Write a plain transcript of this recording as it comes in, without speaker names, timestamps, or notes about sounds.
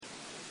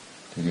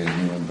to get a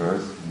human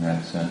birth, in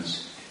that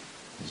sense,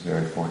 is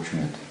very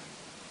fortunate.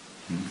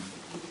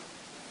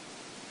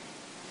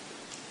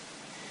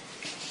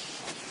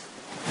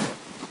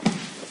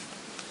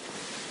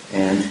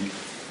 And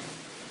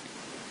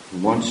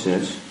in one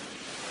sense,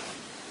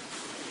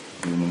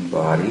 the human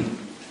body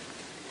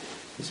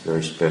is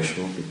very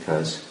special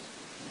because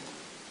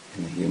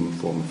in the human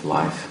form of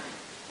life,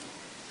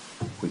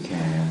 we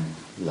can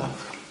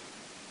love.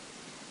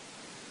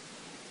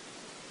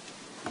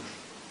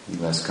 In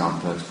less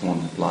complex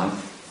forms of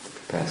life, the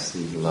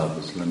capacity to love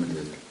is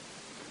limited.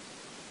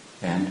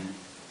 And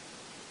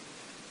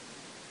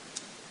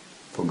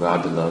for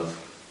God to love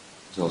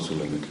is also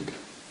limited.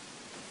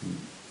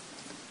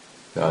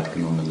 God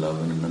can only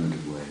love in a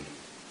limited way.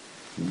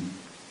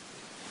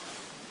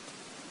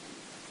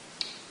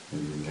 If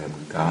you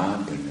have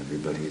God, then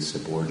everybody is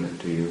subordinate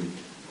to you.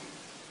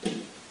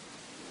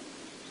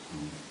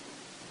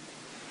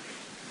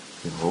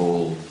 The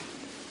whole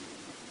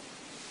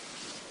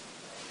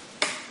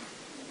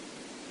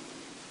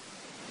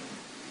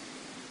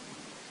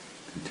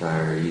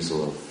entire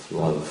easel of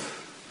love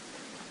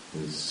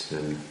is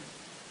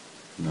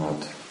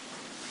not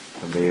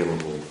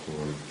available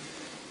for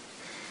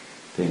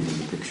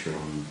painting a picture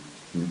on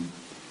in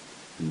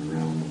the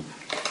realm of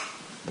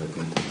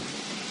Biphale.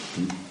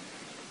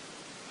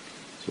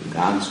 So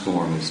God's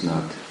form is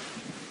not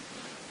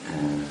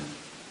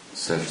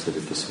such that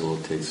it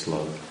facilitates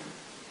love,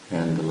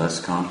 and the less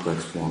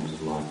complex forms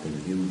of life than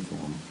the human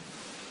form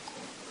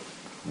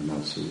are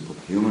not suitable.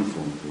 The human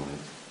form of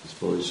life is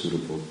fully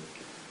suitable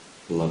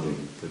for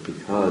loving, but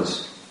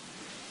because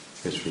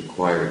it's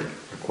acquired,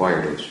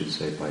 I should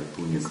say, by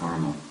punya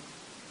karma,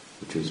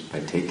 which is by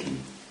taking.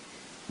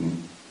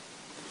 And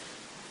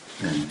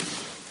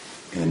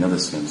in another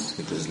sense,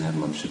 it doesn't have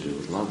much to do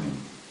with loving.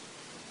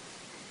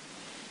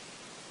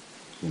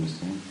 Do you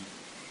understand?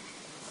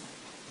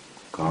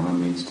 Karma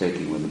means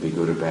taking, whether it be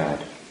good or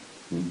bad.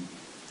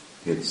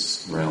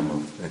 It's realm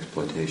of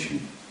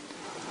exploitation.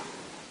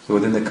 So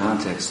within the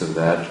context of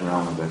that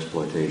realm of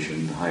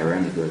exploitation, the higher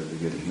end of it, we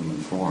get a human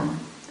form.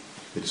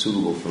 It's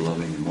suitable for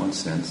loving in one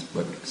sense,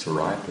 but it's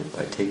arrived at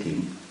by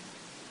taking.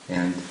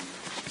 And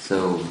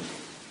so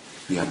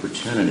the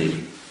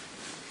opportunity,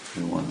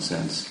 in one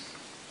sense,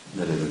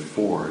 that it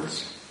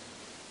affords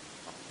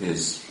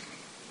is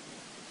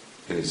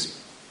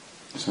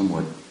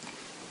somewhat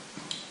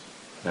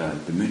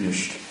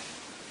diminished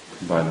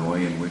by the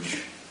way in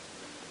which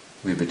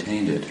we've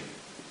attained it.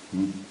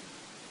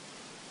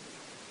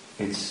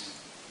 It's,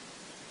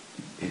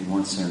 in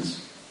one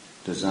sense,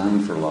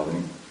 designed for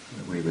loving.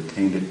 We've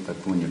attained it by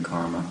punya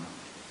karma,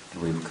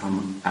 and we've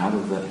come out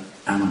of the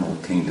animal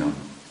kingdom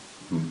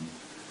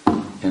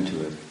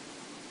into it,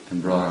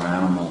 and brought our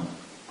animal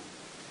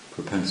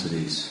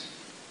propensities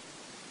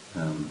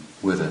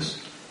with us,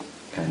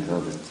 and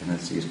the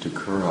tendency is to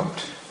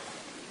corrupt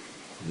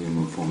the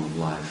human form of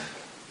life.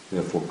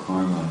 Therefore,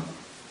 karma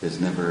is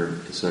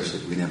such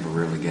that we never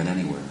really get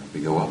anywhere.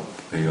 We go up,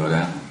 we go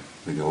down.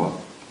 We go up,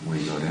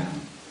 we go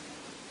down.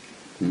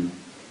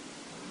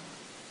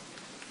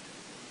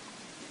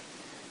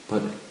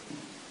 But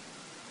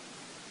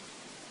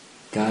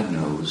God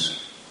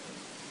knows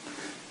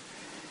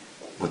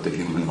what the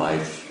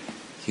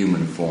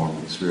human form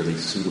is really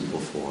suitable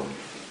for.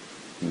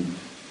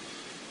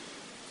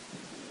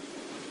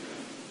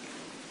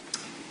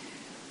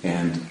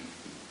 And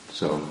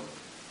so,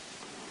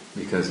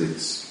 because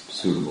it's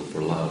suitable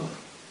for love,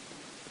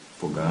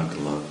 for God to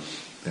love,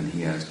 then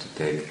He has to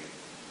take,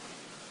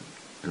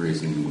 the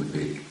reasoning would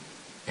be,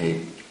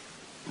 a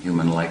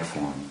human-like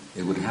form.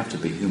 It would have to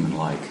be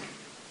human-like,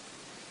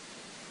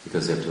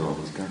 because after all,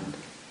 He's God.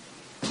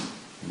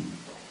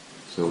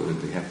 So it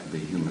would have to be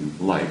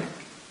human-like.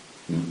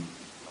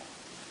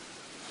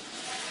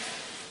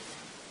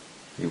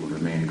 He would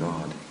remain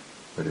God.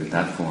 But in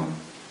that form,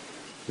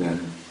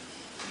 then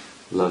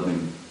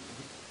loving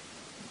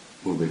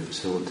will be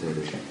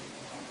facilitated.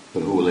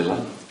 But who will He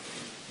love?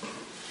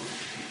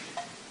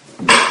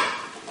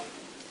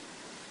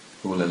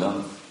 Who will He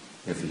love?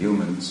 If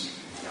humans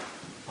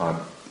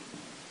are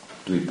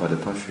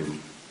dvipadapashu,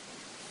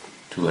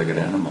 two-legged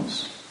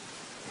animals,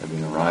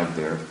 having arrived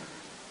there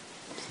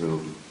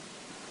through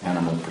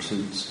animal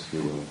pursuits, if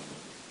you will.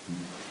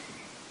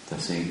 The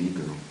same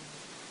ego.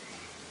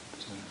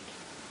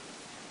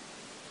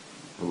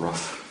 A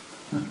rough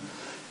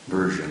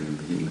version.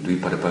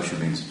 Dvipadapashu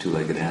means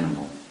two-legged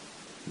animal.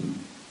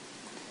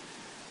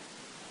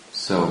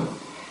 So,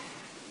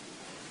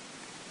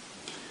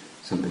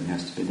 something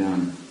has to be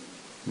done.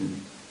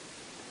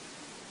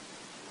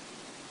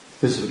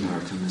 This is what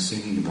Narottam is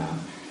singing about.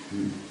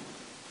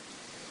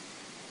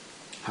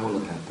 How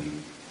will it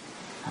happen?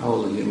 How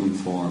will the human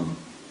form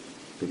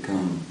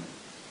become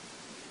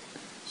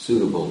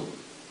suitable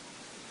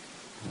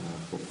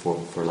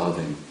for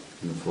loving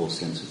in the full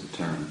sense of the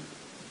term?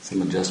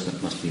 Some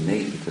adjustment must be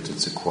made because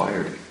it's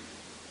acquired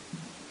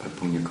by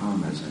punya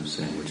karma, as I'm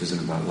saying, which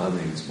isn't about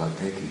loving, it's about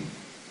taking.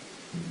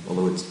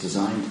 Although it's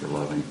designed for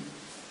loving.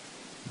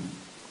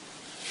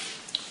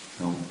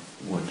 So,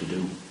 what to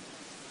do?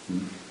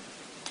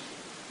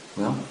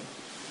 Well,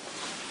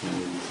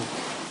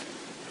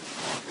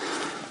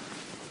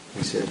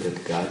 He said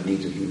that God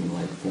needs a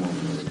human-like form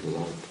in order to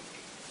love.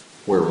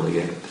 Where will he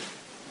get it?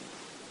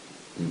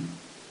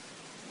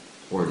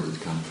 Where does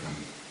it come from?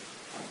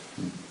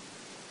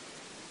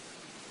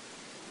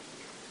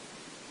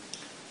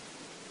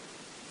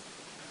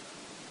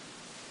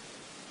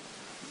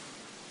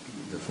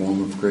 The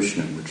form of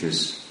Krishna, which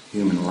is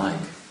human-like,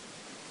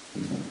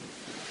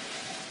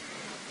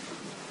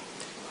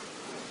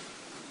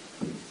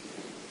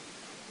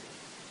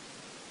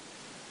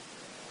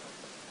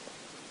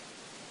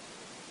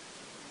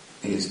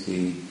 is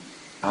the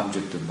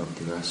object of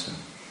bhakti rasa.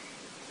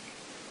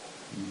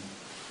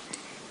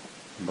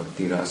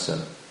 Bhakti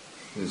rasa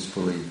is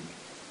fully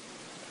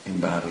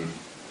embodied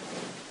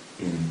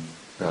in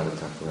Radha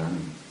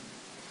Thakurani.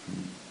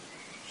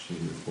 She's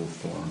the full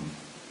form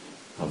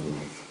of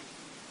love.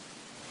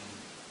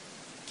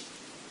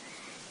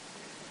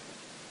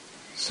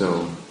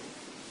 So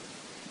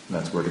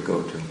that's where to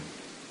go to.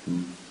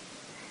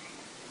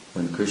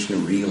 When Krishna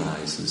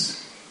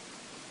realizes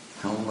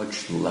how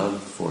much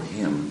love for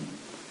him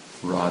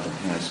Radha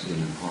has in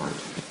her heart,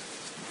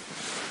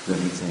 then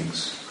he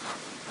thinks,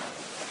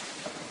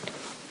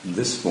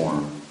 this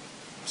form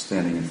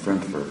standing in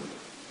front of her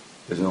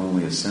is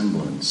only a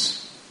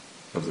semblance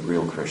of the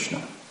real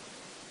Krishna.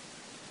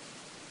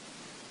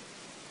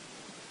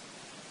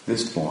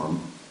 This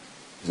form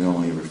is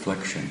only a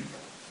reflection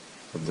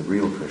of the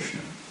real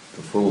Krishna,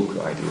 the full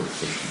idea of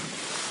Krishna,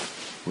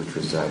 which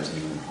resides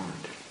in her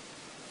heart.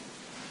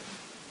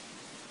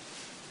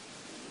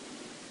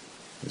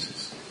 This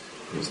is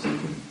his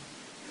thinking.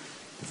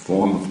 The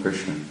form of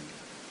Krishna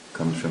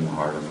comes from the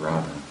heart of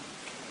Radha.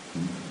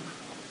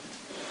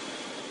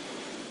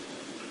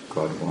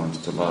 God wants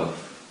to love.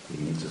 He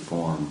needs a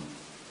form.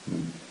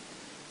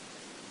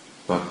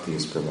 Bhakti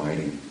is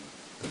providing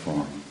the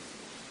form.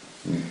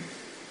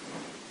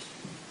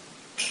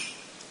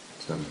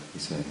 So he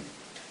said,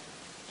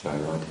 Jai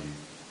Radhe,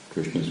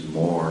 Krishna is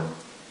more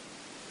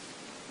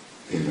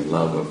in the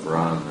love of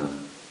Radha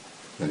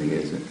than he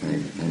is in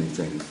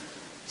anything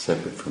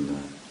separate from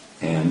that.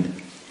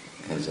 And,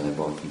 as I've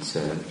often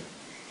said,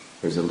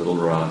 there's a little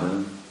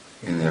Radha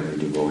in every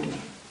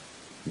devotee.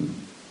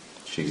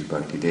 She's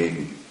Bhakti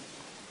Devi.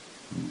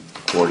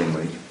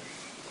 Accordingly,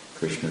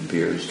 Krishna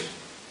appears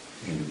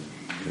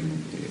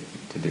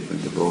to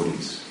different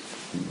devotees,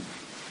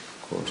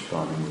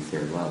 corresponding with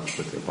their love,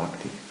 with their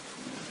bhakti.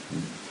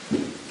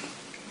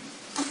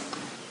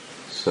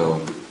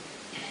 So,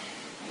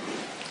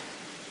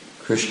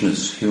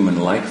 Krishna's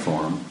human-like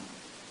form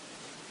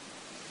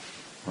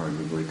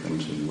arguably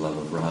comes from the love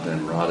of Radha,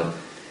 and Radha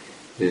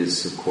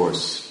is, of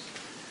course,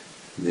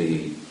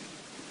 the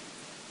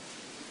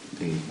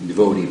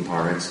devotee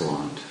par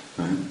excellence,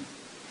 right?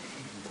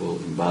 Full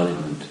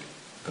embodiment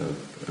of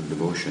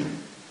devotion.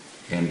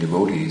 And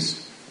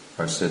devotees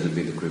are said to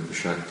be the Kripa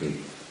Shakti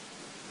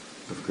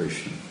of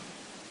Krishna,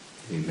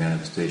 the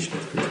manifestation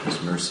of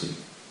Krishna's mercy.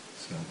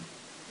 So,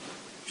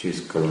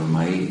 she's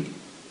Karunamayi,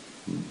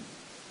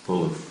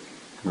 full of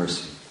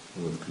mercy,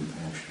 full of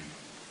compassion.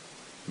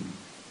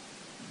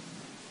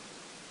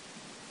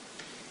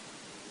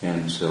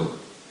 And so,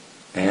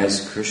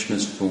 as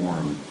Krishna's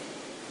form,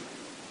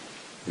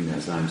 and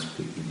as I'm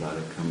speaking about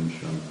it, comes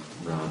from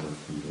Radha,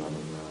 from the love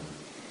of Radha.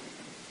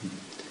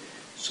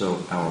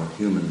 So our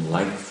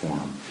human-like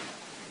form,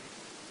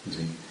 you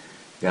see,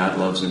 God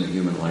loves in a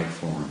human-like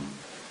form.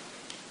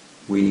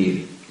 We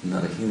need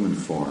not a human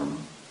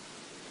form,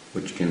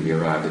 which can be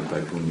arrived at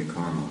by punya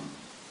karma,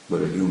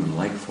 but a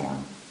human-like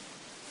form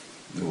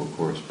that will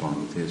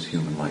correspond with his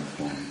human-like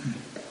form.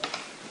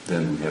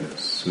 Then we have a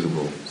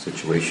suitable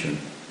situation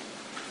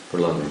for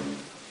loving.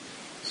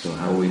 So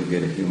how will we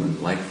get a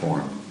human-like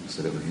form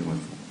instead of a human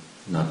form?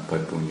 Not by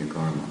punya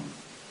karma.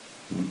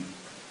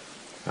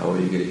 How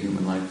will you get a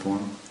human-like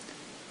form?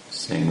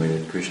 Same way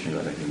that Krishna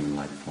got a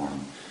human-like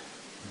form.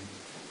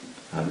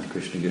 How did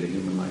Krishna get a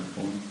human-like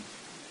form?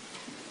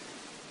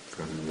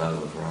 From the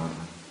love of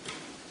Radha.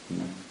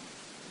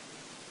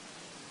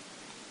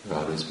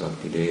 Radha is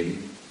Bhakti Devi.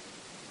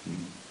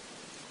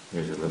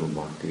 There's a little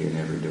bhakti in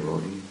every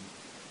devotee.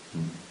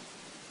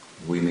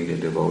 We meet a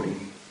devotee,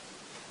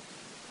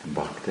 a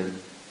bhakta,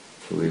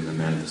 who is a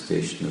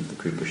manifestation of the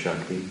Kripa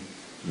Shakti,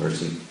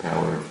 mercy,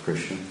 power of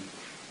Krishna.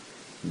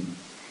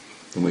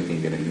 Then we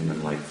can get a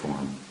human-like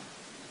form.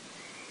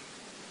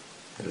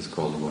 That is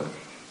called what?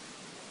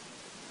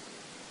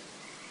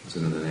 What's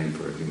another name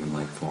for a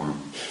human-like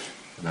form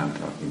that I'm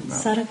talking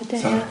about?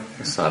 Sadhaka-deha.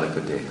 A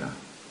sadhaka-deha.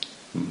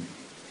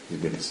 You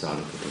get a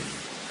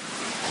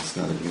sadhaka-deha. It's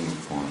not a human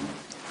form.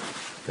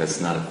 That's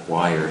not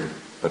acquired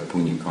by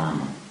punya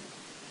karma.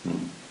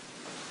 You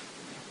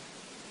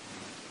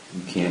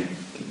can't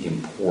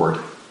import,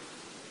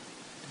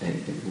 and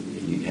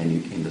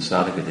in the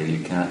sadhaka-deha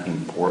you can't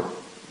import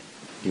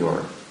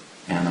your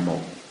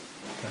animal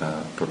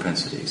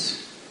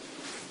propensities.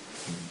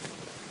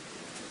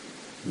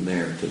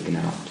 They're taken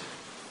out.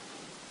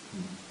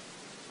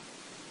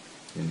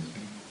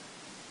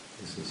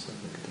 This is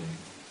sadhaka-deha.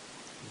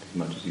 As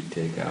much as you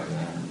take out an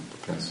animal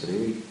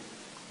propensity,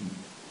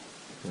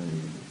 then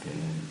you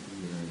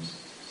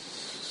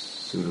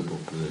suitable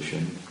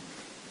position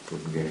for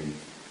beginning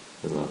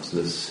to love. So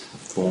this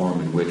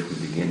form in which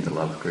we begin to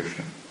love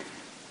Krishna,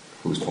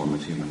 whose form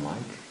is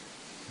human-like.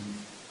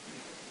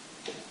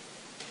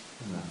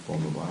 And that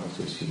form of ours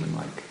is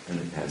human-like, and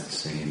it has the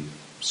same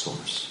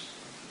source,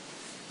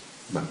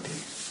 bhakti.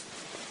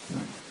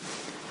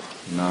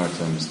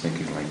 Narottam is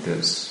thinking like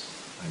this: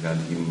 I got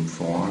a human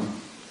form.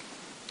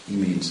 He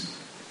means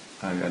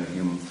I got a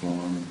human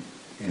form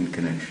in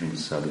connection with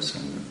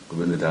sadhusanga.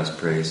 Govinda Das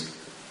prays,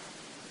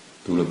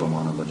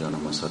 Dulabhamana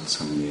Bhajanama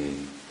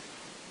Satsange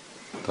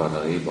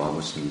Tadai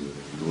Bhavasangure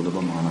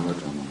Dulabhamana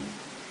Bhajanama.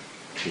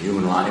 The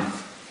human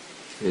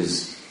life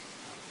is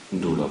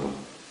dulabha.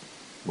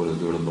 What does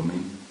dulabha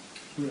mean?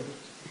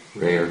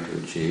 Rare to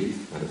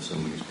achieve out of so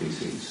many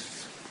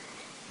species.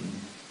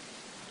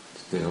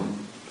 Still,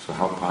 so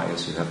how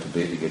pious you have to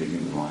be to get a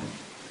human life?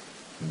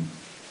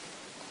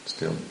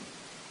 Still,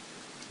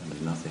 and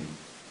there's nothing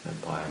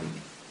that piety.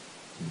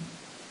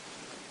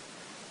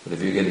 But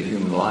if you get a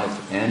human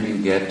life and you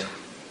get,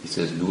 he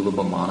says,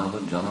 Dulabha Manava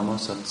Janama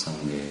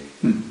Satsange.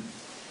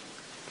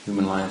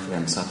 Human life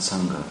and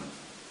satsanga.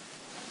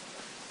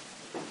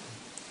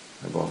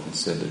 I've often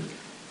said that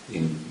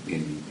in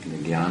the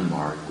Gyan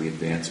Marg we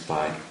advance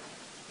by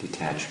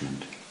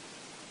detachment,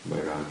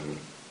 vairagya.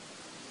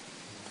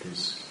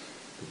 Because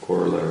the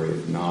corollary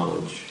of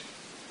knowledge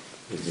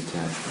is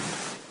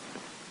detachment.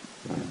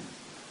 Right?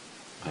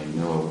 I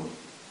know.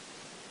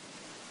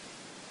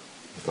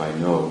 If I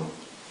know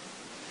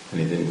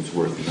anything that's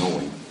worth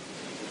knowing,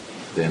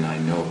 then I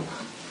know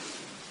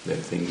that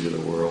things of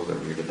the world are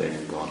here today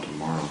and gone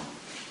tomorrow.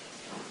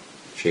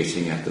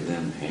 Chasing after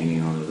them,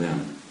 hanging on to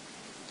them,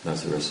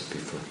 that's a recipe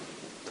for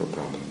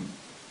problem.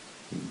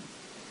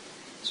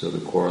 So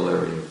the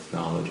corollary of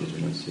knowledge is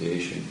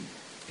renunciation,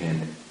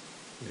 and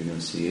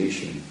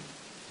renunciation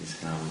is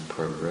how we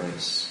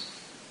progress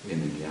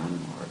in the Gyan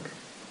Marg,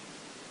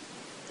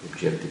 the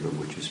objective of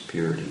which is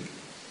purity.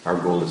 Our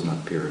goal is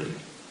not purity.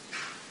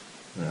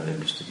 We're not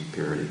interested in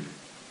purity.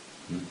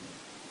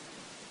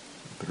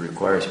 If it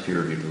requires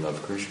purity to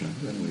love Krishna,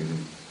 then we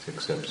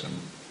accept some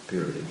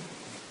purity.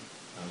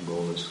 Our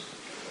goal is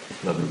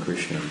loving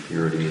Krishna, and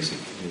purity is a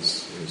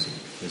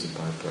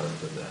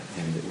byproduct of that,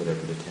 and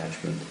whatever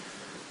detachment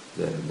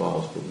that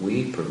involves. But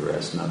we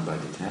progress not by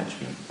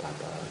detachment, by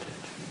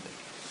attachment.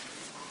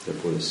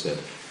 Therefore it is said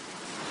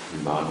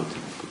in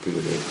Bhagavatam,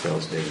 Kapila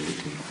tells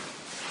Devaditi,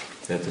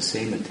 that the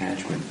same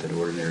attachment that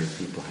ordinary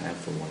people have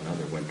for one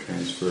another, when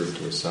transferred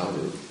to a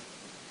sadhu,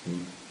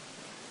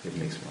 it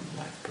makes one's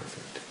life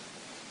perfect.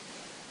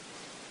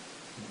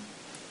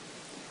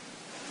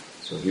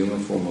 So human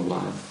form of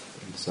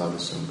life and sadhu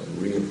sangha,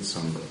 real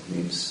sangha,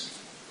 means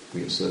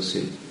we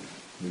associate,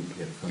 we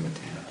become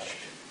attached.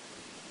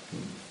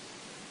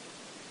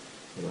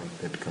 We like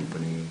that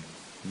company.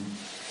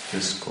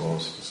 This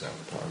calls us our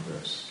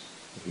progress.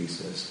 He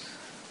says,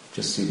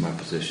 just see my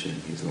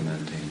position, he's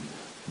lamenting.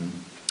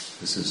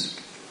 This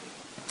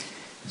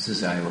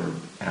is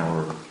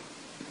our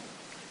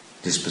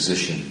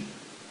disposition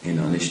in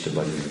Anishta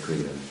Bhajana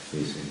Kriya.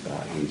 He's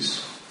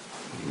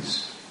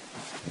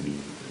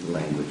in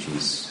language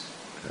he's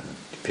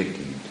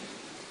depicting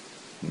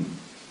it.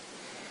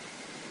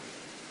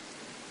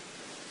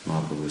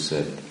 Mahaprabhu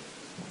said,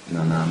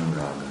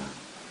 Nananuraga.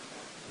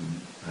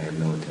 I have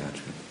no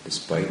attachment,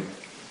 despite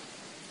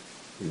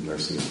the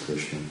mercy of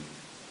Krishna,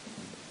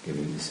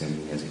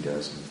 descending as he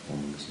does in the form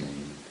of his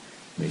name,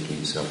 making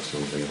himself so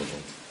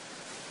available.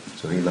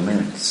 So he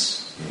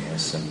laments, he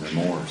has some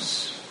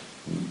remorse,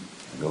 and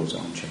goes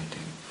on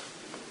chanting.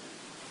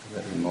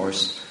 That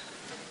remorse,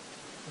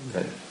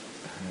 that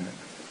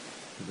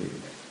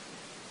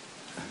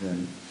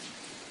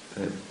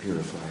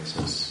purifies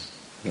us.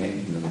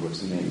 In other words,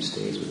 the name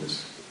stays with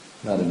us.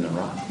 Not a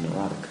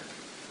neurotic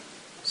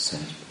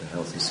sense, but a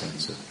healthy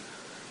sense of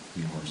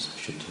remorse. I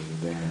should take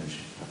advantage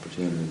of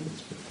opportunity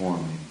that's before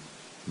me.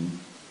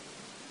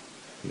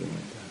 Feeling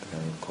like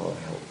that will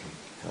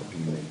help me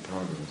make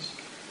progress.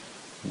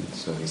 And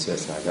so he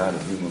says, I got a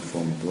human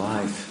form of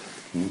life.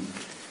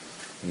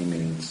 He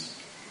means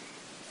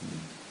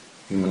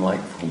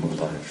human-like form of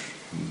life.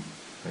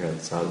 I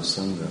got sadhu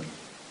sangha,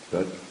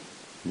 but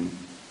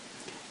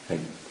I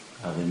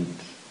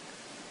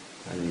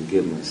didn't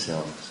give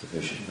myself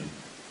sufficiently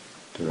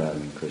to Radha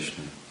and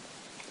Krishna.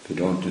 If you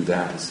don't do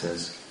that, he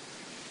says,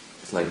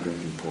 it's like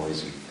drinking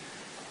poison.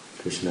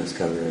 Krishnadas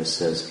Kaviraj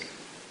says,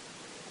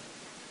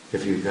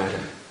 if you've got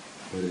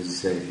what does he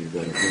say? If you've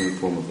got a human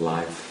form of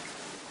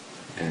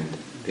life and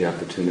the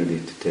opportunity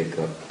to take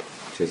up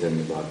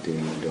Chaitanya Bhakti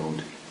and you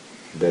don't,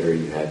 better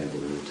you hadn't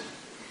lived.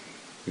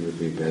 It would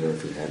be better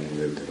if you hadn't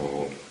lived at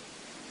all.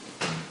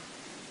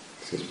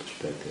 It's his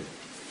perspective.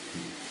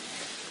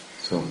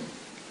 So,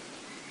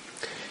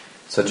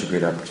 such a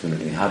great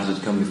opportunity. How does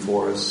it come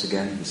before us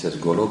again? He says,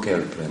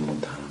 Golokar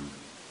Premodham,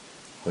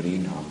 Hari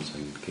Nam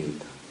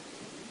Sankirtan.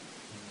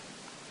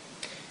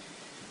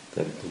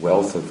 That the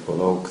wealth of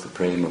Golok, the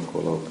prema of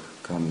Golok,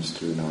 comes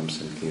through Nam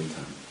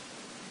Sankirtan.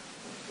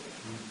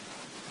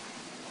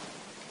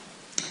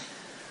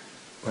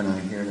 When I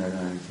hear that,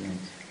 I think,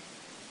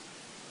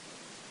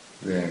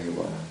 there he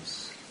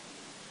was.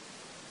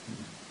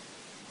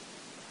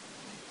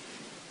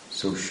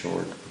 So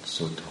short, but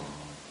so tall.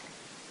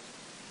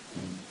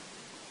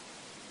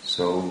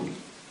 So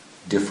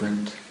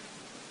different,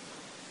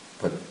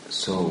 but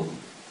so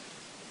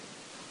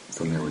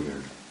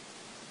familiar.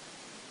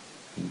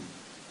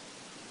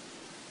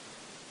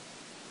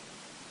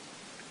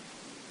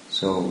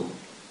 So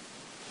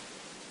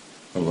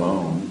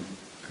alone,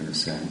 in a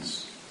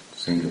sense,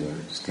 singular,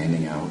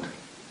 standing out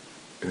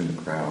in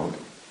the crowd,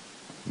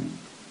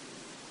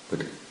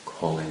 but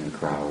calling the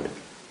crowd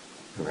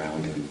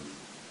around him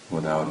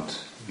without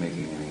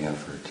making any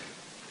effort.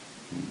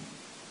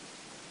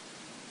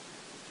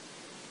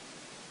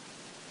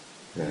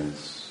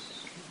 Yes,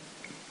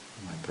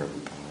 my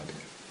Prabhupada.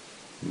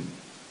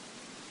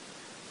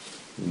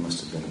 He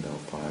must have been about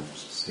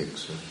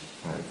 5'6" or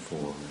 5'4"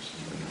 or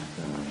something like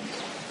that.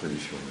 It's pretty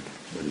short,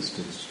 but he's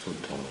still so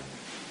tall.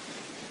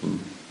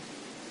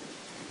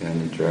 And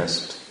he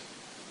dressed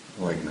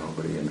like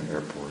nobody in the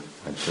airport.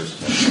 I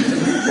first met him in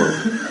the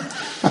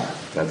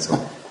airport. That's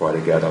quite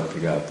a get-up he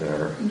got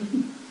there.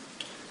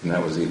 And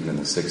that was even in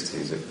the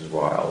 60s. It was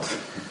wild.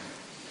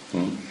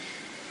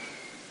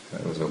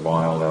 That was a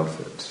wild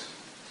outfit.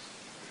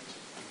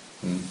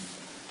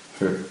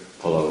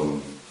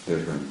 Alone,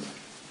 different.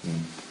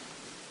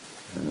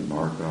 And a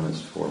mark on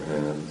his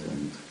forehead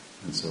and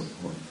so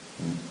forth.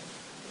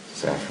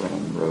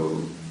 Saffron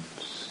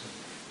robes.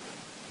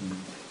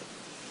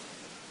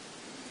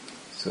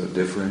 So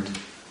different,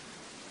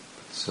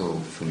 but so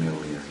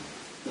familiar.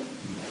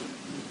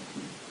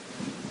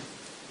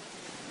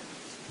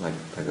 Like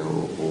an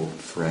old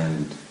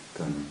friend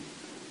coming,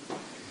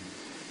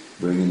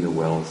 bringing the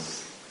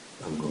wealth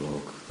of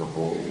Golok, the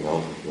whole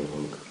wealth of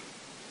Golok,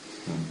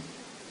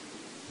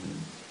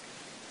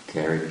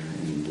 carried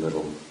in a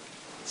little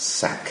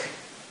sack.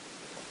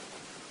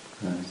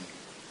 Right?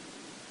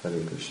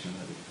 Hare Krishna,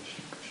 Hare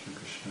Krishna, Krishna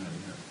Krishna,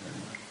 Hare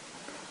Hare.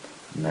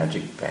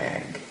 Magic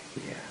bag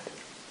he had.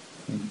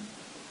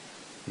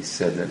 He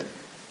said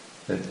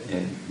that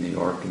in New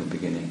York in the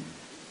beginning,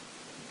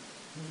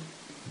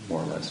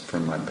 more or less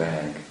from my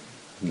bag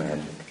of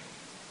magic,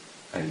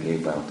 I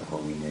gave out the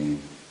holy name,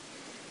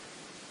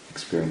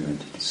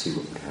 experimented to see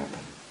what would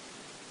happen.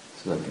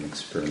 It's like an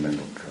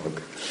experimental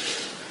drug.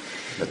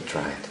 Let's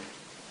try it.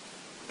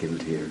 Give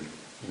it here.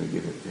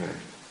 Give it there.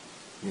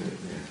 Give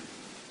it there.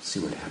 See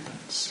what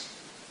happens.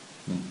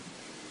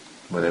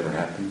 Whatever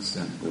happens,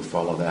 then we'll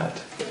follow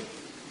that.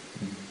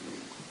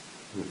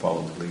 We'll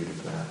follow the lead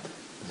of that.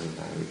 This is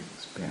how he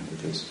expanded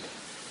his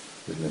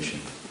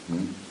mission.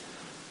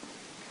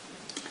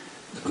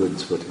 The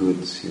goods, what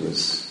goods he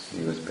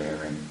was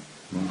bearing.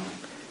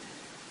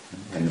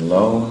 And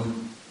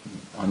alone,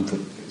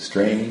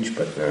 strange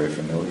but very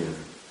familiar.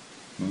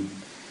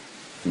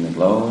 And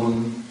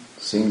alone,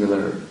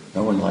 singular,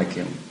 no one like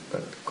him,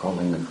 but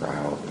calling the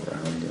crowd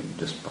around him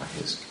just by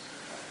his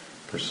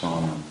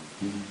persona.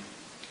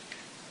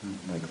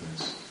 Like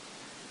this.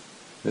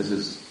 This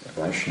is a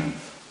Vaishnava.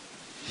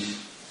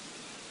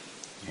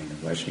 And a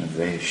Vaishnava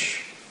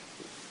Vesh.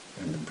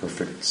 And the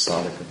perfect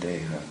sadhaka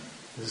deha.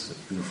 This is a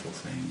beautiful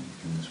thing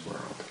in this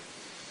world.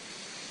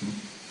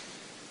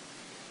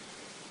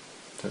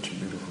 Such a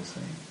beautiful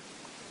thing.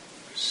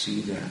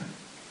 See that.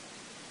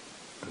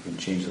 It can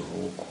change the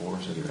whole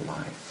course of your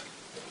life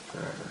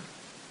forever.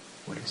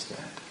 What is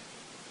that?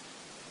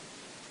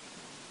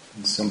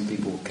 And some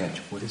people will catch,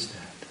 what is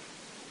that?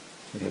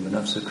 They have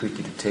enough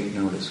sukriti to take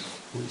notice.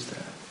 Who is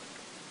that?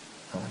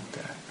 I like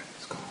that.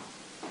 It's gone.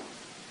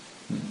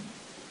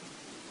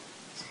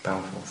 It's a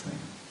powerful thing,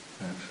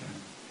 actually.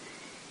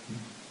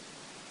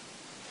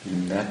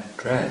 In that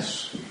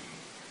dress,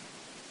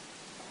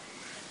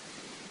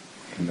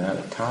 in that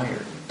attire,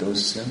 with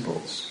those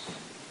symbols,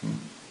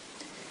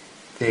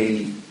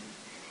 they,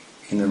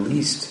 in the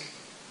least,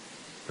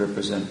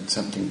 represent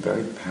something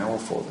very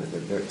powerful,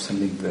 that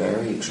something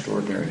very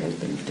extraordinary has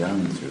been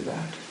done through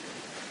that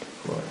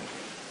for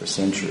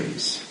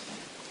centuries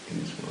in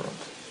this world.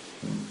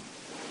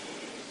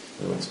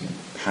 So it's an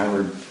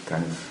empowered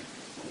kind of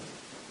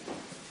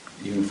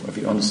uniform. If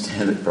you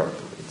understand it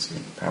properly, it's an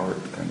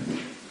empowered kind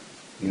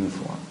of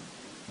uniform.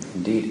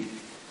 Indeed,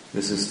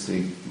 this is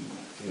the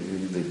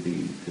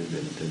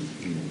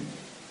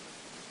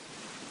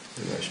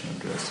Vaishnava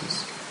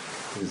dresses.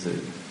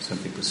 Some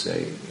people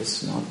say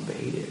it's not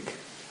Vedic,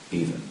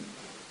 even.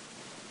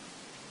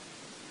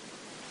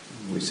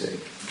 We say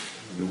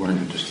we weren't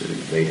interested in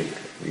Vedic,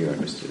 we are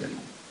interested in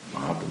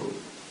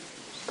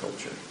Mahaprabhu's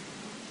culture.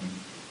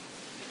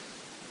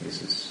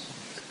 This is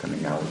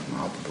coming out of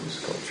Mahaprabhu's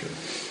culture.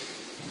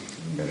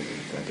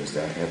 Does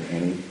that have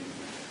any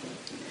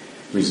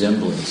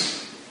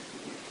resemblance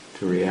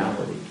to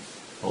reality,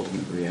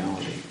 ultimate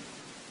reality?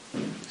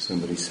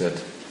 Somebody said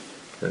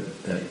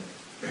that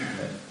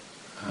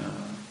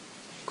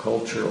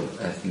cultural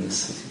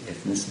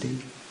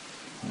ethnicity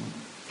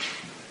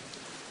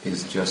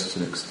is just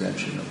an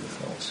extension of the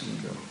false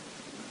ego.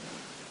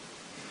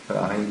 But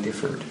I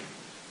differed.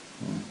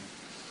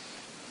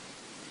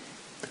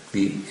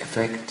 The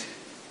effect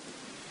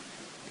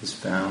is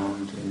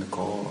found in the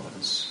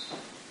cause.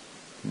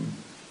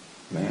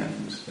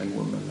 Man and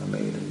woman are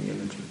made in the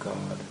image of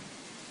God.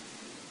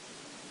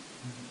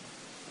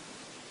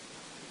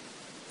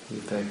 The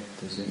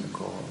effect is in the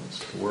cause.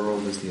 The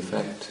world is the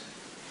effect,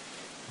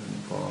 and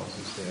the cause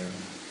is there.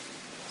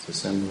 It's a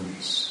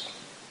semblance.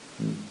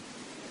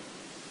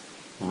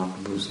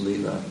 Mahaprabhu's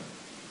Leela.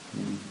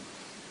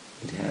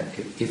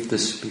 If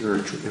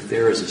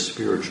there is a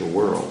spiritual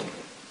world,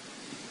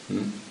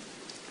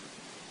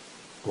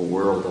 a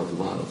world of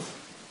love,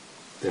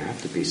 there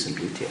have to be some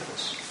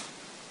details.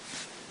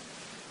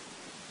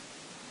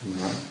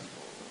 Right?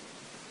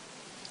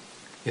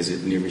 Is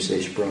it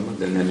Nirvisesh Brahma?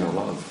 Then there's no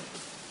love.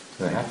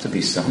 There have to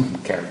be some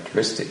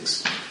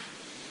characteristics,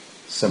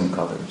 some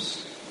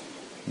colors,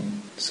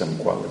 some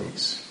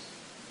qualities.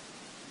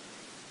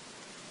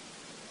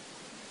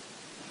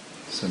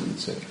 Someone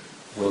said,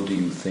 well, do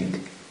you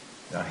think,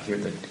 I hear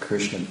that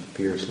Krishna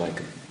appears like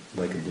a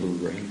blue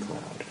rain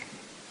cloud,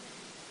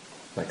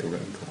 like a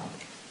rain cloud.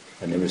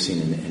 I've never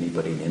seen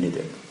anybody in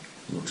India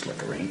who looks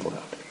like a rain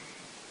cloud.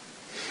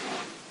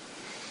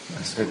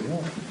 I said,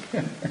 well,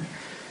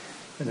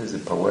 that is a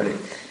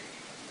poetic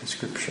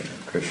description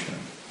of Krishna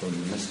from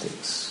the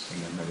mystics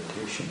and their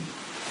meditation.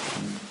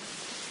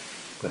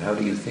 But how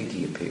do you think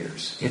he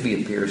appears? If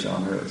he appears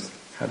on earth,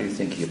 how do you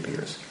think he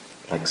appears?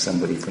 Like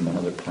somebody from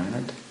another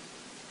planet?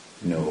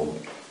 No.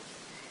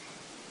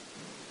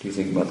 Do you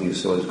think Mother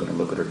Yasoda is going to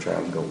look at her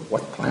child and go,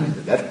 what planet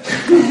did that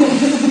appear?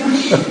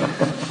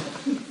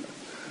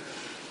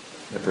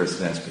 The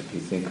person asked me, do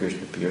you think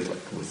Krishna appears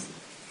like with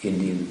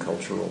Indian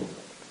cultural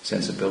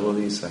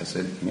sensibilities? I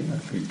said, yeah,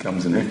 if he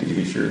comes in India,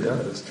 he sure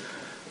does.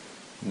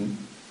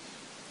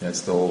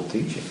 That's the whole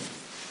teaching.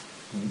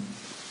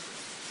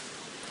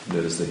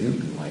 That is the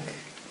human-like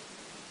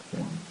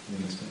form. You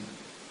understand?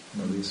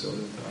 Mother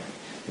Yasoda thought.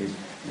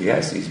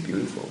 Yes, he's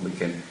beautiful. We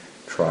can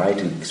try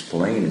to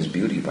explain his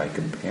beauty by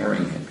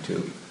comparing him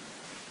to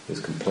his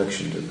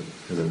complexion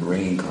to the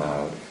rain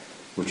cloud,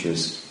 which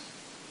is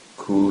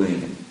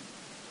cooling and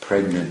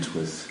pregnant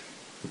with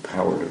the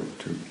power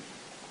to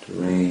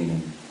rain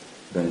and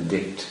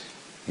benedict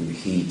in the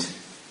heat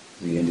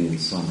of the Indian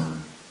summer.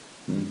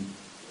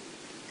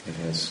 It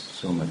has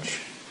so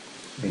much.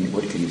 I mean,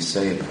 what can you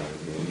say about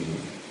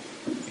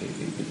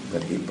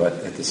it? But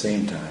at the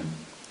same time,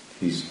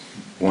 he's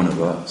one of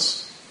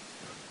us.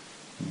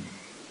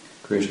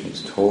 Krishna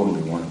is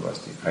totally one of us.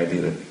 The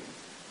idea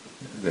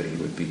that he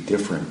would be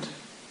different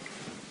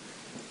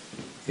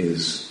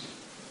is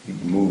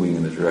moving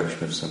in the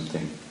direction of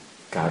something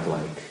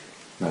godlike,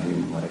 not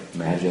even like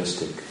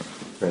majestic,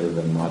 rather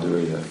than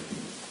madhurya.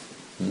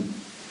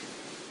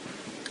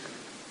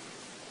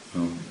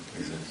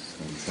 These are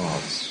some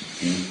thoughts.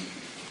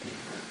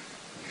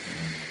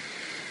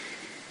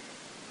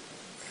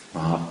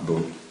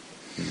 Mahaprabhu,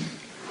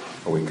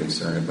 are we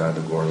concerned about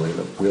the Gaur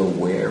Lila? Will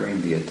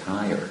wearing the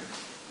attire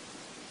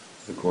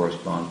that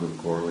corresponds with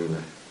Gaur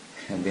Lila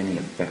have any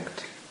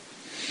effect?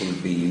 Will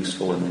it be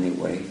useful in any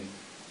way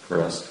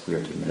for us if we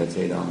are to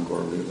meditate on Gaur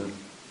Lila?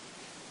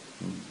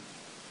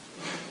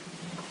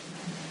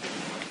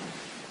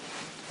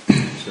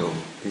 So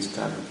this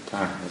type of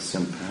attire has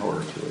some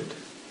power to it.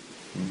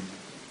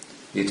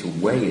 It's a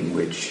way in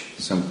which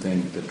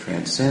something that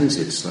transcends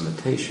its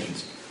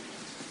limitations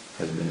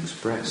has been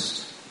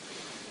expressed.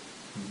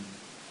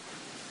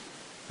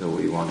 So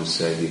we want to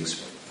say,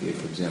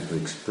 for example,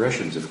 the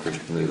expressions of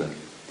Krishna Lila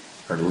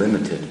are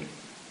limited.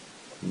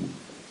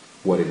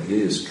 What it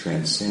is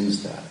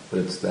transcends that, but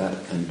it's that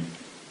and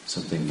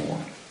something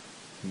more.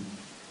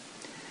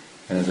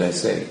 And as I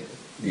say,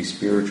 if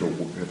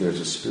there's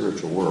a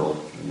spiritual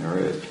world, and there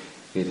is,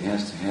 it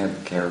has to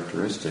have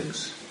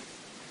characteristics.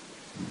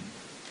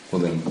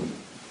 Well then,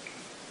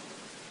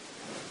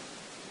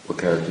 what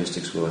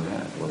characteristics will it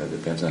have? Well, that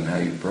depends on how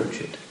you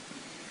approach it.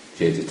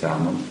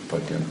 Jetatamam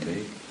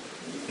patyante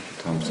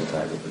tam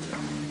sataiva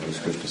patyam. As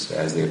Krishna says,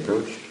 as they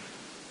approach,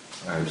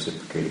 I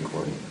reciprocate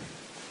accordingly.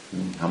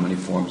 How many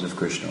forms of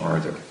Krishna are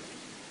there?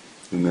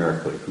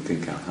 Numerically, who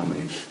can count? How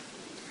many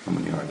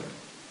are there?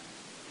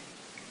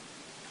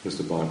 Does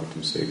the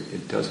Bhagavatam say?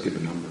 It does give a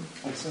number.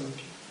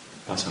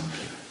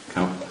 Asamkhya.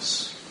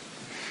 Countless.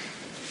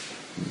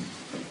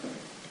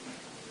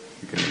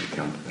 You can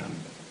count them.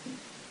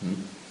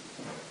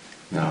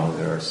 Now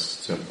there's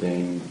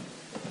something,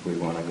 if we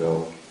want to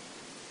go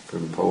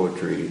from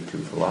poetry to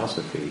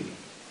philosophy,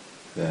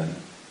 then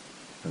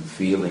from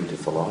feeling to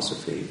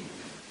philosophy,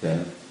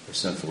 then there's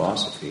some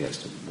philosophy as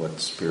to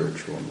what's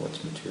spiritual and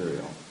what's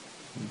material.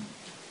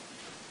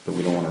 But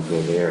we don't want to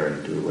go there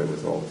and do away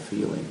with all the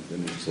feeling.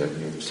 Then we said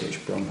Nirvisesh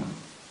Brahma.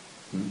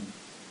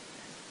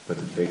 But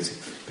the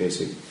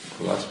basic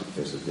philosophy,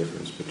 there's a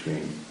difference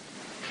between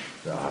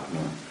the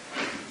Atma,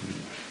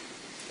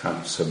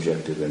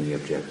 subjective, and the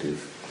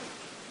objective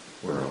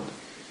world.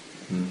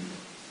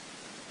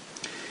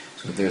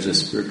 So there's a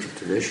spiritual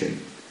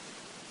tradition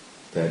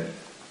that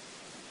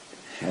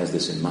has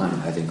this in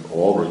mind. I think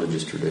all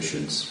religious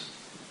traditions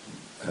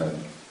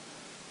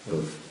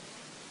of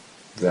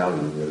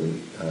value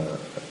really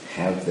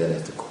have that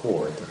at the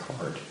core, at their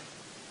heart.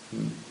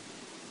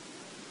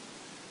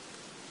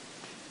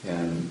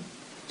 And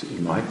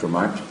from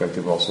my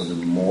perspective also, the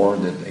more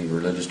that a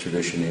religious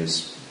tradition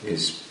is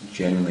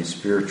genuinely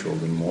spiritual,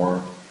 the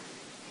more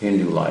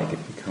Hindu-like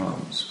it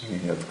becomes. You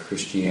have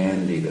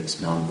Christianity that's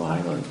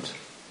non-violent,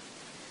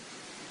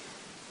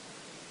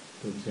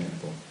 for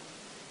example.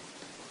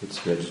 It's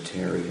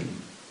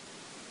vegetarian.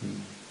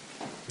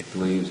 It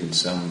believes in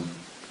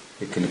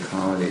it can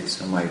accommodate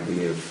some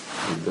idea of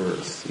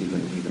rebirth,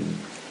 even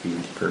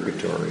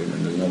purgatory, and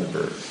then another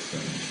birth,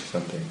 and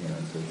something,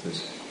 so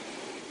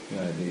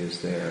the idea is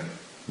there.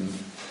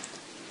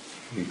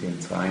 You can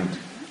find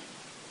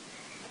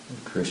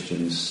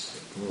Christians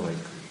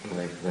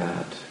like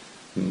that,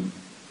 and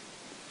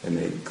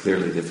they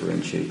clearly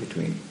differentiate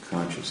between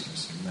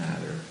consciousness and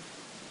matter.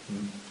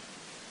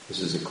 This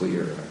is a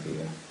clear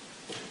idea,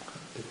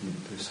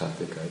 the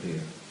sattvic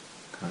idea.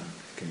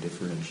 Can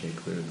differentiate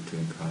clearly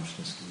between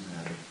consciousness and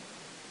matter.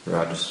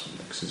 Rajas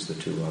mixes the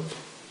two up.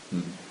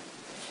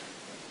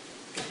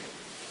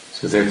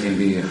 So there can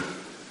be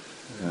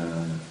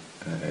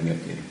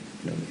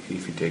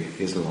if you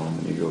take Islam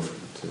and you go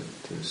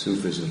to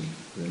Sufism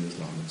within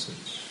Islam,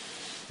 it's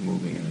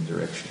moving in the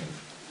direction of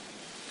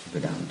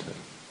Vedanta.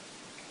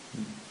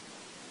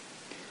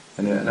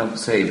 And I don't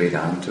say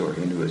Vedanta or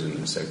Hinduism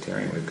in a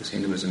sectarian way, because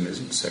Hinduism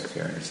isn't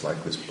sectarian. It's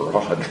like this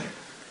broad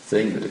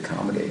thing that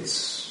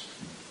accommodates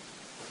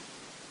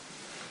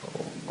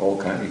all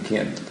kinds. You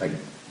can't,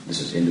 this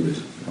is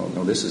Hinduism.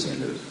 No, this is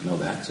Hinduism. No,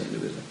 that's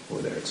Hinduism.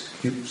 Over there, it's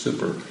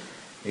super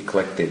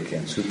eclectic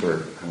and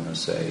super,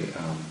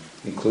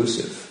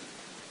 inclusive.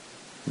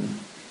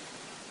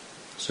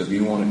 So if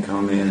you want to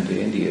come into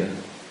India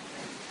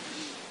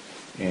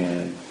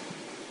and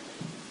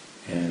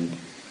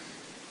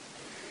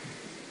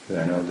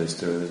I know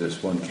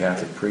there's one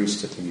Catholic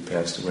priest, I think he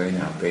passed away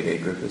now,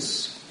 Bede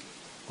Griffiths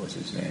was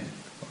his name,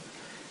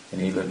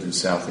 and he lived in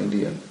South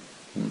India.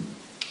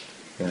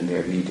 And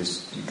there he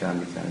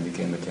kind of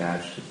became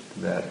attached to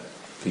that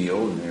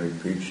field, and there he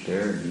preached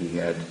there. He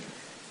had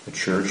a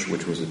church,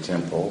 which was a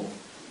temple.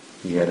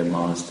 He had a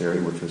monastery,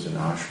 which was an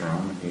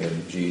ashram. He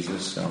had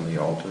Jesus on the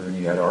altar, and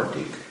he had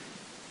artik.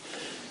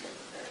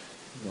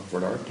 He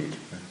offered artik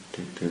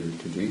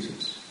to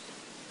Jesus.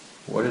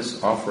 What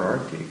is offer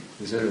artik?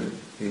 These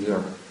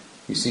are,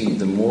 you see,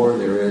 the more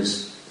there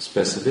is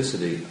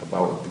specificity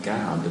about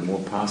God, the more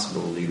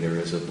possibility there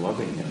is of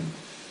loving Him.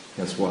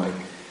 That's why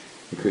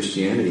in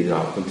Christianity,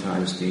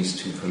 oftentimes these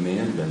two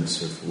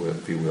commandments, if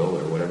you will,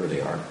 or whatever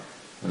they are,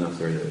 I don't know if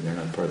they're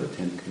not part of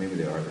the maybe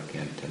they are the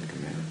Ten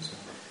Commandments,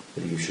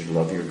 that you should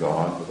love your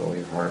God with all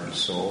your heart and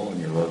soul, and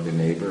you love your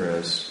neighbor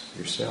as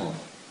yourself.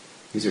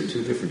 These are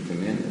two different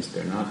commandments.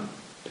 They're not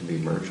to be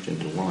merged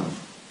into one.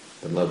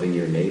 But loving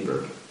your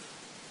neighbor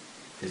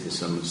is the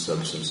sum and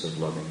substance of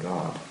loving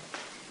God.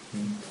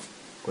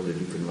 Whether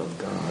you can love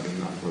God and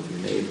not love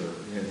your neighbor,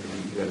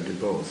 you got to do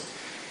both.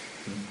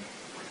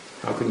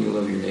 How can you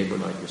love your neighbor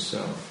like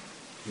yourself?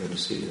 You have to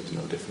see there's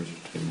no difference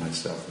between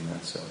myself and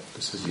that self.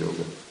 This is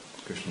yoga.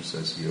 Krishna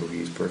says the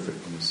yogi is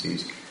perfect when he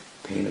sees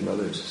pain of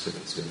others as if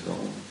it's his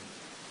own.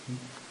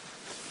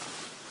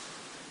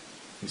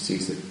 He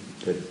sees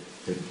that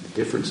the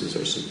differences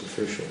are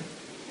superficial,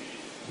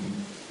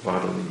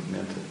 bodily,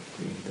 mental,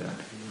 that.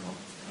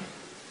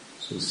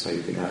 So this is how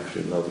you can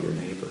actually love your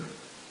neighbor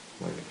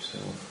like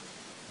yourself,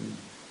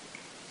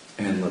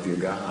 and love your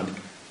God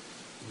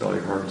with all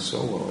your heart and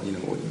soul. Well,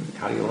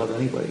 how do you love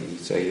anybody? You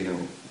say,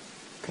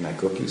 can I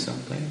cook you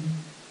something?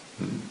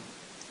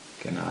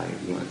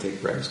 You want to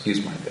take rest?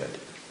 Use my bed.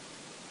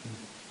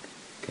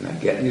 Can I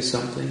get you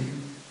something?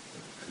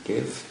 A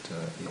gift?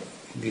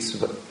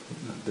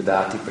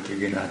 Dadati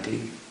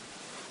patiganati?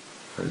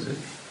 What is it?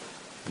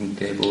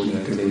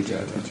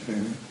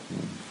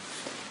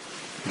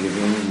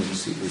 Giving,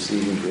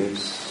 receiving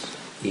gifts,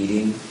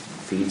 eating,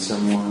 feed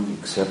someone,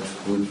 accept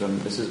food from.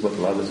 This is what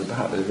love is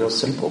about. It's real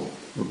simple.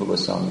 Rupa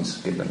Goswami's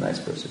given a nice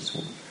verse.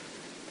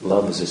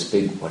 Love is this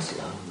big, what's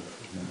love?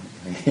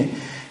 He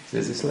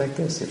says it's like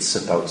this. It's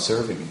about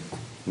serving.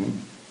 You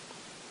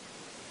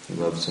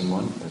love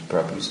someone, that's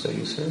proper you say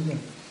you serve them.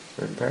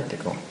 Very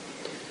practical.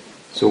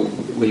 So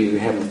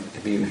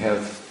if you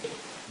have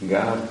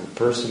God, a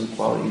person,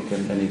 quality, you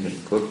can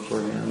cook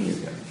for him, you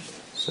can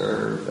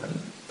serve, and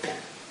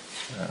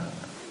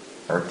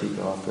artik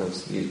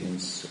offers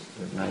these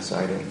nice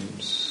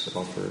items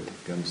offered,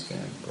 if you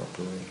understand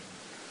properly.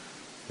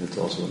 It's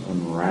also an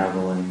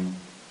unraveling,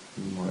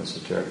 more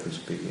esoterically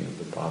speaking, of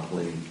the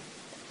bodily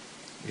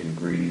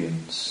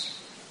ingredients,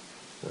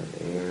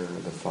 the air,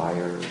 the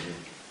fire,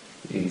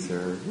 the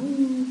ether,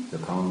 the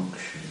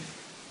conch,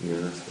 the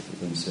earth,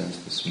 the incense,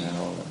 the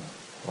smell,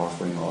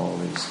 offering all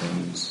these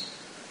things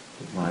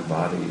that my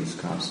body is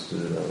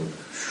constituted of,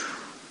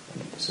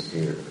 and it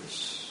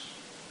disappears.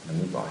 And a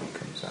new body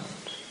comes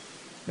out,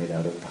 made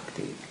out of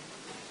bhakti,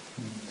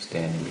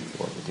 standing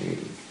before the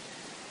deity.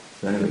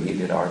 So anyway, he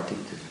did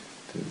artik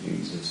to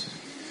Jesus.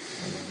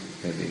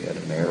 Maybe he had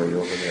a Mary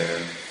over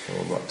there,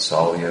 or about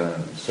Salya,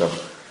 and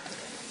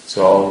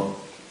so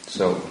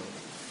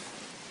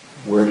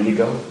where did he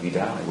go? He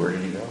died. Where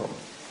did he go?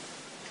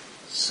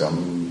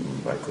 Some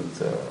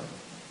Vaikuntha.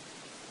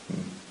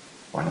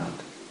 Why not?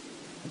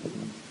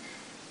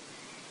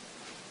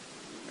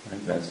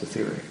 the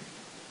theory.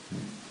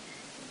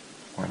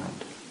 Why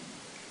not?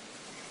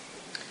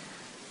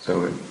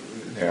 So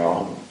they're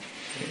all,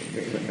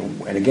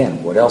 and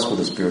again, what else will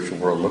the spiritual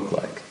world look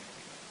like?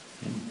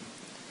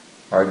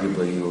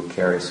 Arguably, you will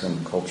carry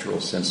some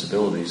cultural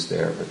sensibilities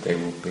there, but they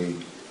will be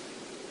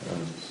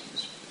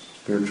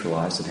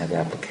spiritualized and have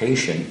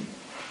application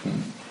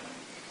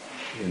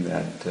in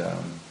that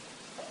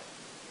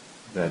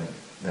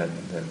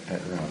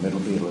it'll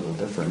be a little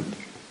different.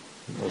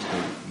 It'll be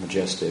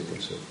majestic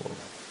and so forth.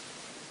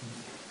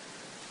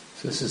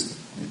 So this is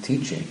the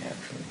teaching,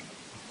 actually,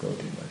 of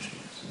Gaudiya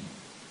Vaishnavism.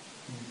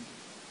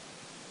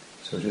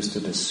 So just to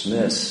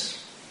dismiss,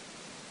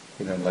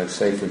 like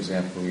say, for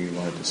example, you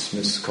want to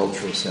dismiss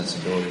cultural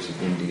sensibilities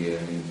of India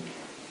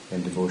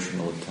and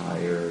devotional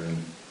attire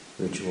and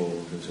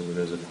rituals. So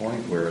there's a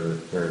point where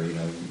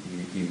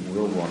you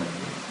will want to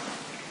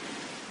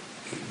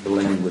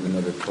blend with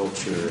another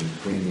culture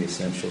and bring the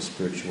essential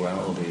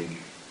spirituality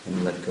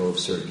and let go of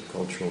certain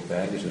cultural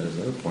baggage. And there's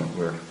another point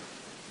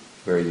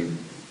where you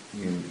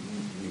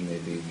may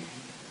be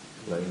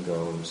letting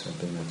go of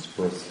something that's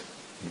worth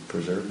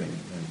preserving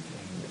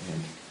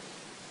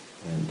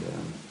and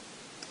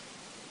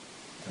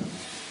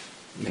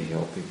may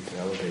help you to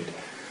elevate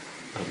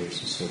others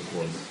and so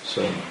forth.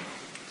 So,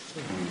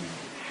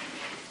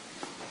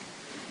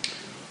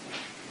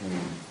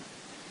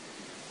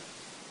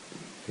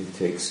 it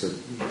takes a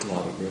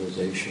lot of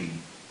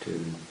realization to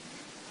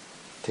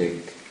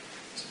take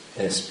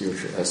a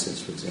spiritual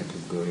essence, for example,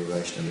 of Gaudiya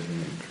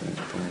Vaishnavism and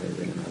transplant it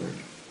in another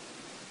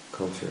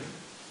culture,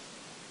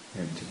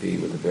 and to be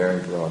with a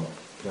very broad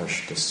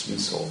brush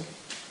dismissive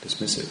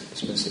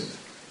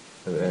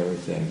of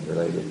everything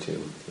related to,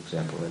 for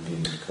example,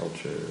 Indian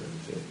culture.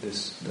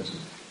 This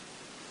doesn't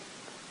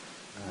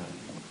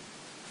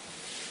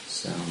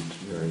sound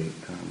very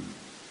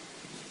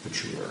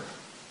mature,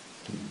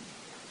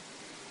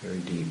 very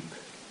deep,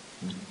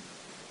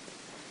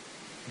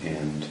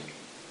 and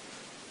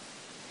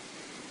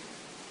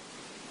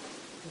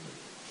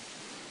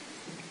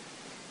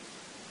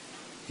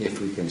if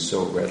we can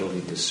so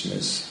readily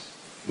dismiss,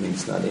 I mean,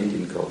 it's not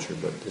Indian culture,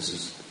 but this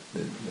is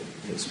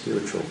the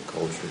spiritual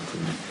culture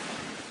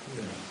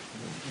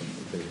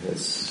that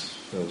has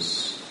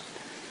those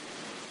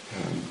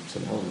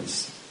some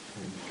elements,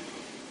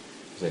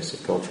 as I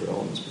said, cultural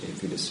elements. But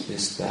if you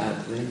dismiss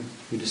that, then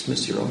you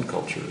dismiss your own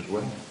culture as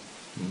well.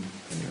 And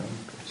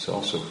it's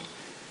also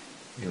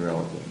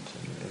irrelevant.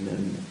 And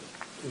then,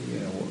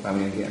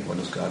 again, what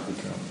does God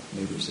become?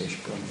 Maybe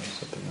Sesha Brahma or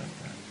something like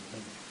that.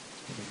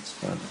 It's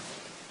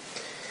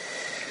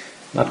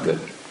not good.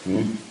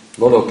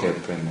 Goloka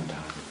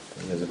Premadhan.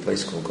 There's a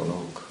place called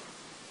Golok.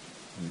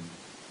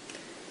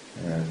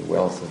 The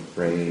wealth of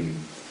brain.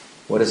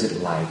 What is it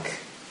like?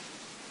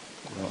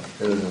 Well,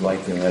 it is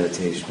like the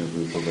meditation of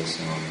Rupa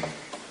Goswami.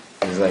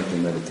 It is like the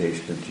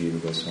meditation of Jiva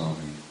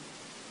Goswami.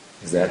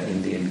 Is that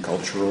Indian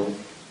cultural?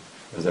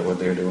 Is that what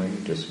they're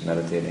doing? Just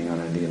meditating on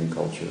Indian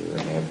culture, and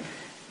they have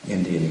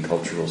Indian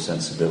cultural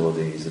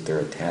sensibilities that they're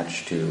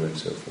attached to and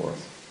so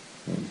forth.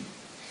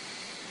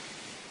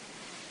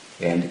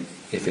 And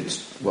if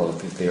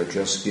if they're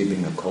just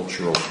giving a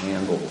cultural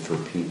handle for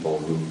people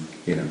who,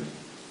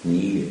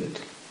 need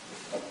it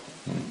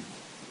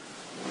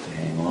to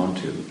hang on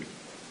to,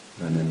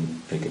 and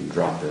then they can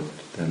drop it,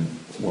 then,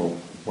 well,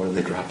 what do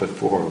they drop it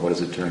for? What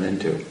does it turn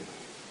into?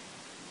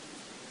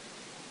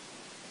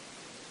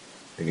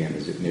 Again,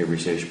 is it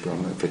Nirvishesh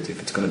Brahma? If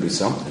it's going to be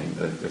something,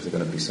 if there's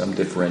going to be some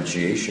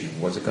differentiation,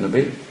 what's it going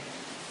to be?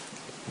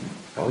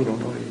 Oh, you don't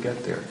know how you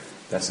get there.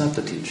 That's not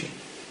the teaching.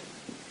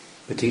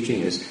 The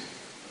teaching is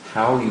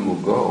how you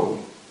will go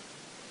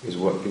is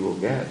what you will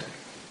get.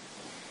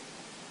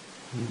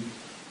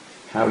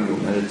 How you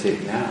will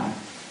meditate now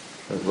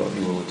is what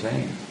you will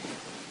attain.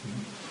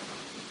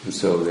 And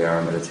so there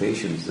are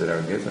meditations that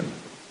are given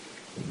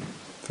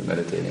for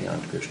meditating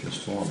on Krishna's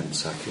form in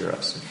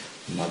Sakya-rasa,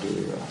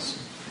 Madhurya-rasa,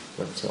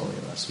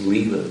 Vatsalya-rasa,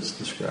 Leelas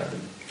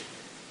describing.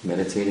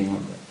 Meditating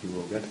on that, you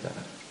will get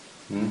that.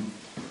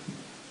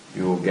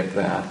 You will get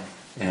that,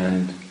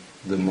 and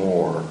the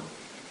more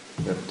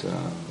that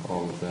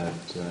all of that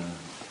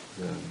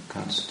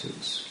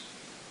constitutes.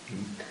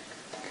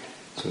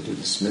 So to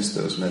dismiss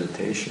those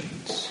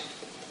meditations,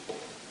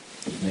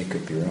 make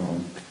up your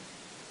own.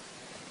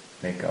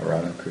 Make our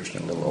Radha Krishna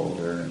a little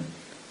older, and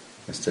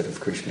instead of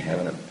Krishna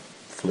having a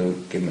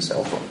flute, give him a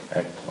cell phone.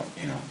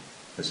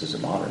 This is a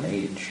modern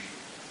age,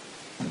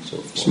 and so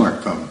forth.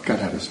 Smartphone. Got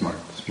to have a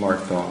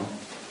smartphone.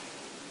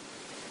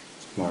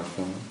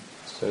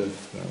 Instead of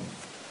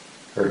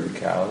herding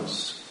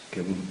cows,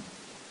 give them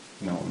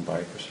a mountain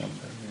bike or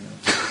something.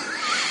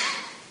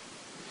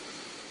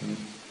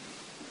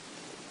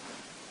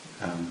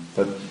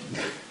 But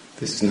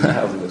this is not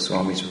how the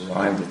Goswamis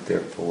arrived at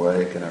their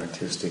poetic and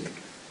artistic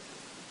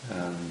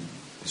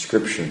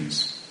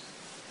descriptions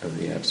of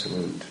the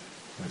Absolute.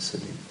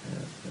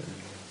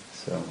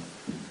 So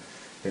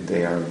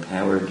they are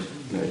empowered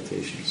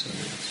meditations, so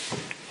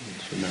we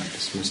should not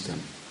dismiss them.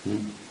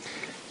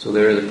 So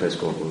there is a place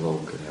called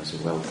Golok. It has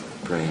a wealth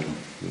of praying.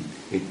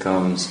 It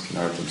comes,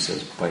 Narottam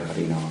says, by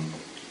Harinam.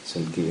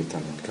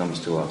 Sankirtan. It comes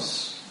to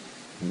us.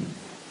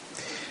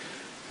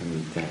 And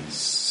we can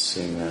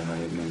sing that.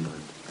 I remember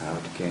how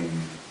it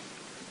came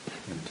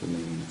into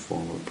me in the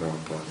form of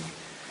Prabhupada.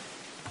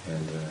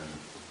 And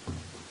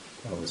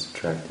I was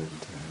attracted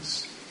to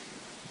his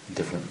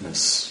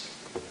differentness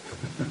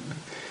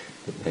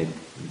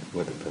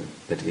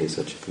that he has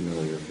such a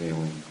familiar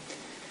feeling.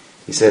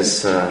 He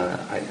says,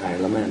 I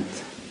lament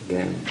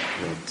again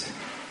that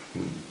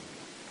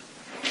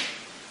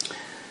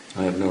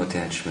I have no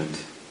attachment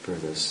for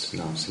this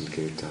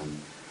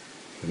Nam-Sankirtan.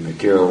 The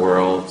material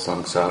world,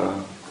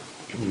 samsara,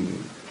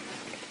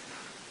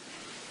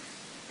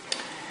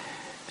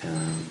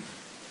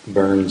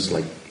 burns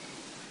like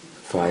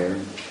fire,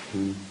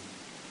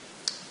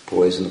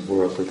 poison of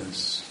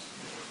worldliness.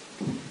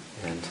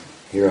 And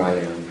here I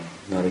am,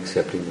 not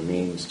accepting the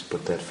means to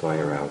put that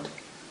fire out.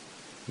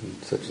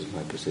 Such is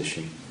my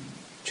position.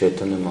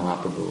 Chaitanya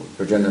Mahaprabhu,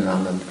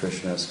 Prajanananda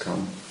Krishna has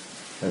come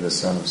as the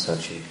son of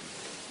Sachi.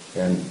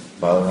 And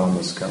Balaram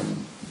has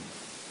come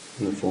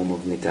in the form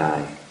of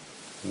Nitai.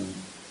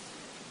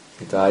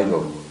 Nitai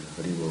Gaur,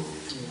 Hari Gaur.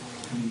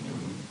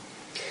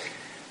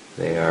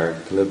 They are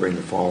delivering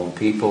the fallen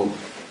people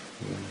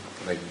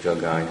like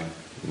Jagai,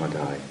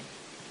 Madai.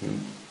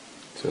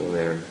 So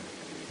their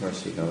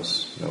mercy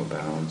knows no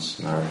bounds.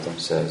 Narottam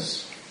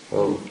says,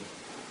 "Oh,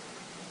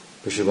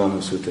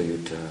 Vishavanu Sutta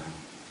Yuta,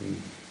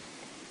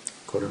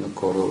 Korana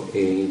Koro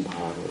E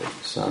Bharo,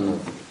 son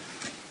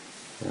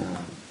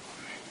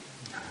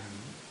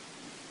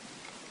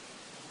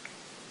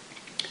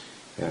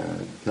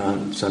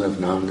of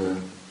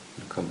Nanda,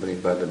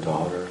 accompanied by the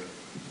daughter,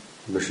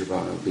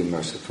 Vishavanu, be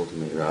merciful to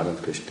me. Radha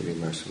and Krishna, be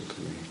merciful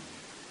to me.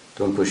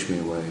 Don't push me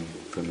away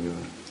from your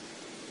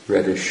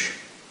reddish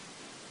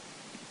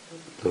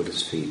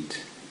lotus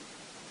feet.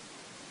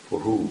 For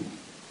who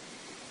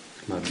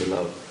is my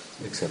beloved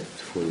except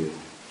for you?"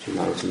 Sri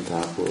Narottam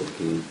Thakur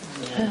ki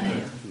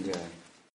Jai.